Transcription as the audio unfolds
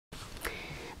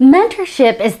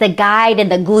Mentorship is the guide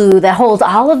and the glue that holds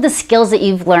all of the skills that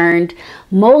you've learned,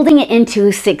 molding it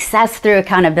into success through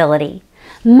accountability.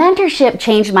 Mentorship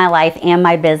changed my life and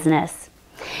my business.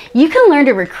 You can learn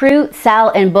to recruit, sell,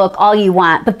 and book all you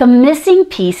want, but the missing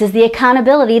piece is the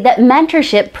accountability that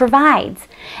mentorship provides,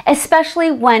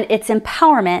 especially when it's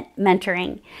empowerment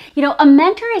mentoring. You know, a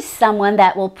mentor is someone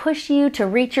that will push you to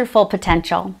reach your full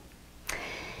potential.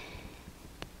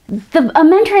 A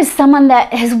mentor is someone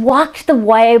that has walked the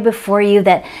way before you,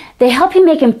 that they help you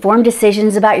make informed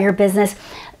decisions about your business.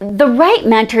 The right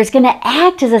mentor is going to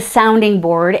act as a sounding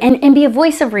board and be a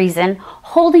voice of reason,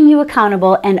 holding you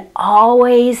accountable and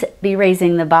always be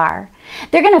raising the bar.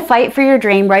 They're going to fight for your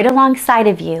dream right alongside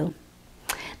of you.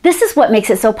 This is what makes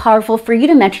it so powerful for you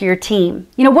to mentor your team.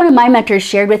 You know, one of my mentors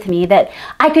shared with me that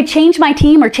I could change my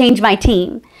team or change my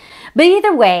team. But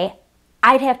either way,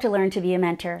 I'd have to learn to be a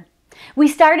mentor. We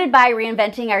started by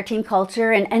reinventing our team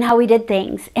culture and how we did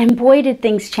things, and boy did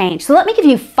things change. So let me give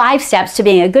you 5 steps to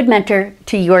being a good mentor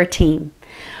to your team.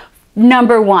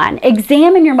 Number 1,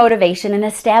 examine your motivation and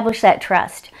establish that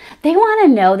trust. They want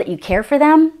to know that you care for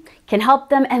them, can help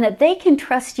them, and that they can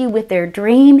trust you with their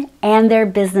dream and their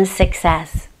business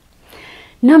success.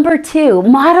 Number 2,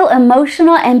 model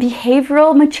emotional and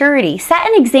behavioral maturity. Set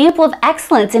an example of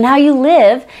excellence in how you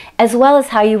live as well as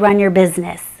how you run your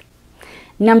business.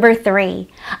 Number 3,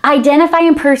 identify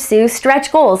and pursue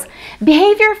stretch goals.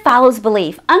 Behavior follows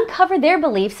belief. Uncover their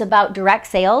beliefs about direct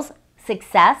sales,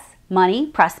 success, money,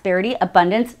 prosperity,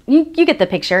 abundance. You get the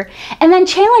picture. And then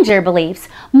challenge their beliefs.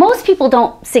 Most people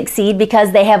don't succeed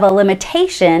because they have a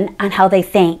limitation on how they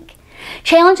think.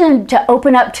 Challenge them to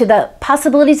open up to the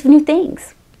possibilities of new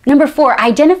things. Number 4,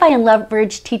 identify and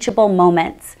leverage teachable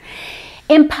moments.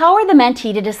 Empower the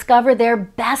mentee to discover their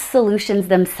best solutions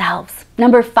themselves.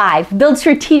 Number 5, build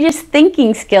strategic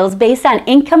thinking skills based on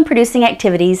income-producing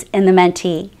activities in the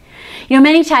mentee. You know,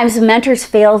 many times mentors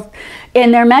fail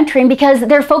in their mentoring because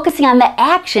they're focusing on the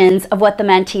actions of what the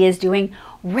mentee is doing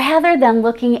rather than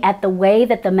looking at the way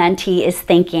that the mentee is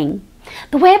thinking.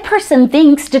 The way a person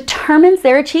thinks determines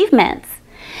their achievements.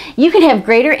 You can have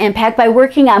greater impact by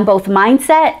working on both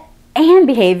mindset and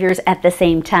behaviors at the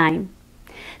same time.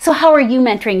 So how are you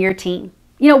mentoring your team?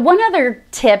 You know, one other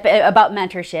tip about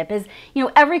mentorship is, you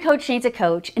know, every coach needs a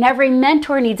coach and every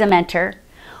mentor needs a mentor.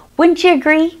 Wouldn't you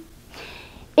agree?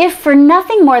 If for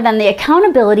nothing more than the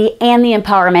accountability and the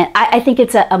empowerment, I think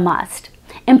it's a must.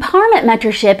 Empowerment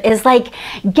mentorship is like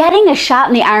getting a shot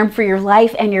in the arm for your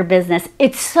life and your business.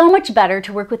 It's so much better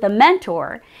to work with a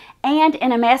mentor and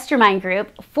in a mastermind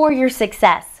group for your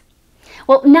success.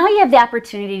 Well, now you have the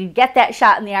opportunity to get that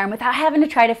shot in the arm without having to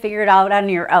try to figure it out on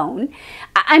your own.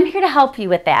 I'm here to help you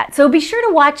with that. So be sure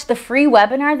to watch the free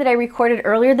webinar that I recorded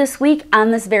earlier this week on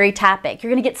this very topic.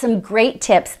 You're going to get some great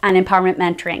tips on empowerment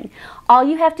mentoring. All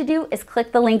you have to do is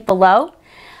click the link below.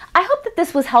 I hope that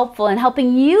this was helpful in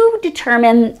helping you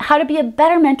determine how to be a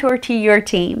better mentor to your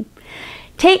team.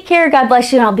 Take care, God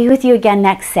bless you, and I'll be with you again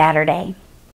next Saturday.